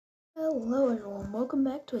Hello everyone, welcome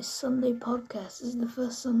back to a Sunday podcast. This is the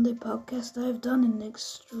first Sunday podcast I've done in an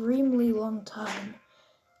extremely long time.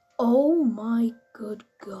 Oh my good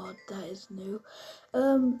god, that is new.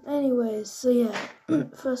 First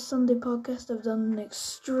Sunday podcast I've done in an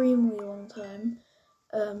extremely long time.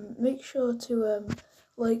 Make sure to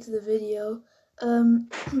like the video.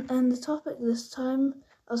 And the topic this time,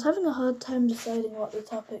 I was having a hard time deciding what the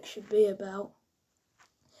topic should be about.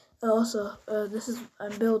 I'm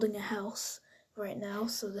building a house right now,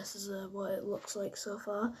 so this is what it looks like so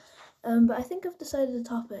far. But I think I've decided a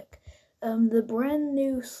topic. The brand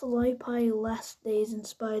new Sly Pie Last Days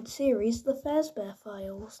inspired series, The Fazbear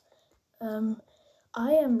Files.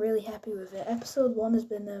 I am really happy with it. Episode 1 has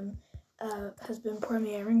been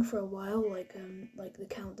premiering for a while, like the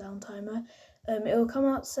countdown timer. It'll come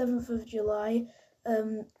out 7th of July.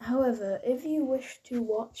 However, if you wish to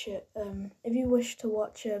watch The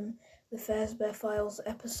Fazbear Files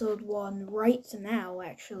Episode 1 right now,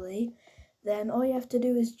 actually, then all you have to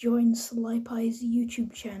do is join Sly Pie's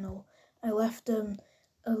YouTube channel. I left a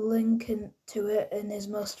link to it in his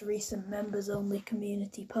most recent members-only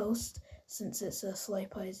community post, since it's Sly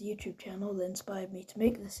Pie's YouTube channel that inspired me to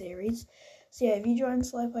make the series. So yeah, if you join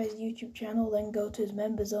Sly Pie's YouTube channel, then go to his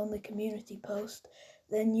members-only community post,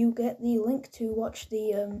 then you get the link to watch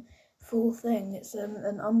the full thing. It's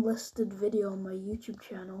an unlisted video on my YouTube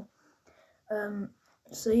channel. That's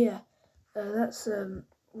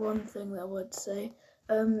one thing that I would say.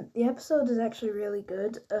 The episode is actually really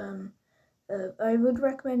good. I would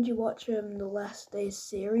recommend you watch the Last Days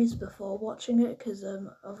series before watching it, because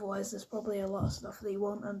otherwise there's probably a lot of stuff that you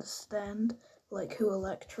won't understand, like who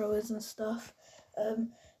Electro is and stuff.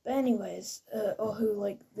 But anyways, or who,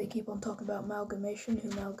 they keep on talking about Amalgamation, who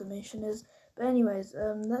Amalgamation is. But anyways,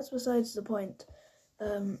 that's besides the point.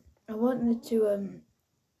 I wanted to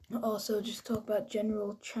also just talk about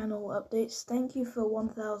general channel updates. Thank you for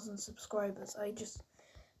 1,000 subscribers.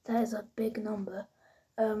 That is a big number.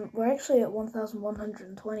 We're actually at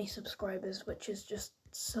 1,120 subscribers, which is just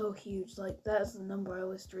so huge. That is the number I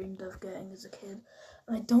always dreamed of getting as a kid,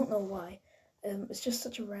 and I don't know why. It's just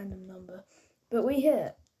such a random number, but we hit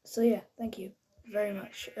it. So yeah, thank you very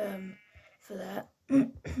much for that.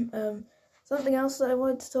 Something else that I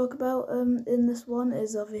wanted to talk about in this one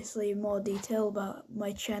is obviously more detail about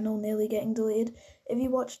my channel nearly getting deleted. If you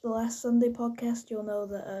watched the last Sunday podcast, you'll know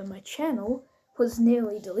that my channel was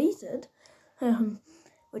nearly deleted,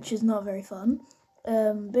 which is not very fun.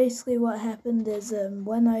 Basically what happened is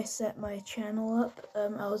when I set my channel up,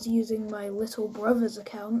 I was using my little brother's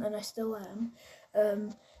account, and I still am,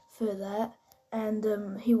 for that. And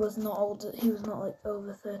he was not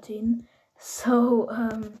over 13. So,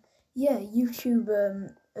 YouTube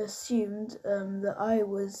assumed that I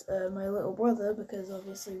was my little brother, because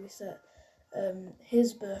obviously we set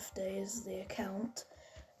his birthday as the account,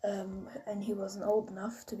 and he wasn't old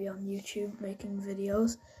enough to be on YouTube making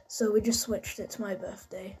videos, so we just switched it to my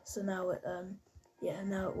birthday. So now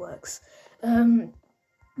now it works. So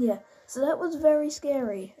that was very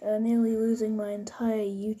scary, nearly losing my entire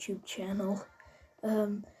YouTube channel.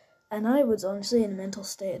 And I was honestly in a mental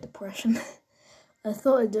state of depression. I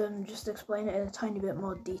thought I'd just explain it in a tiny bit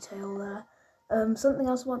more detail there. Something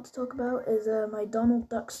else I want to talk about is my Donald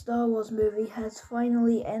Duck Star Wars movie has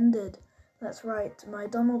finally ended. That's right, my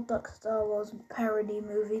Donald Duck Star Wars parody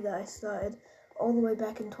movie that I started all the way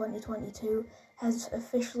back in 2022 has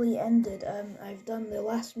officially ended. I've done the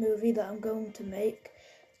last movie that I'm going to make,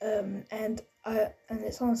 and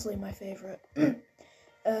it's honestly my favorite.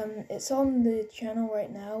 It's on the channel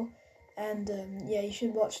right now, and you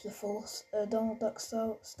should watch the full Donald Duck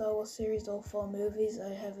Star Wars series, all 4 movies.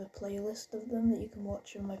 I have a playlist of them that you can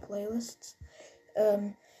watch on my playlists.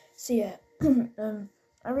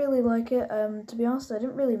 I really like it. To be honest, I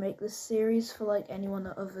didn't really make this series for anyone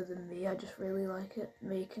other than me. I just really like it,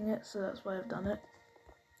 making it, so that's why I've done it.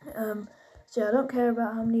 I don't care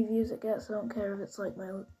about how many views it gets. I don't care if it's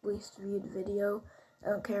my least viewed video. I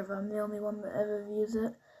don't care if I'm the only one that ever views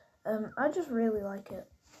it. I just really like it.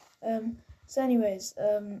 That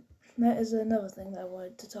is another thing that I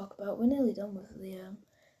wanted to talk about. We're nearly done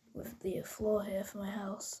with the floor here for my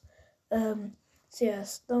house.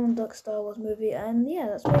 Donald Duck Star Wars movie, and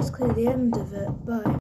that's basically the end of it. Bye.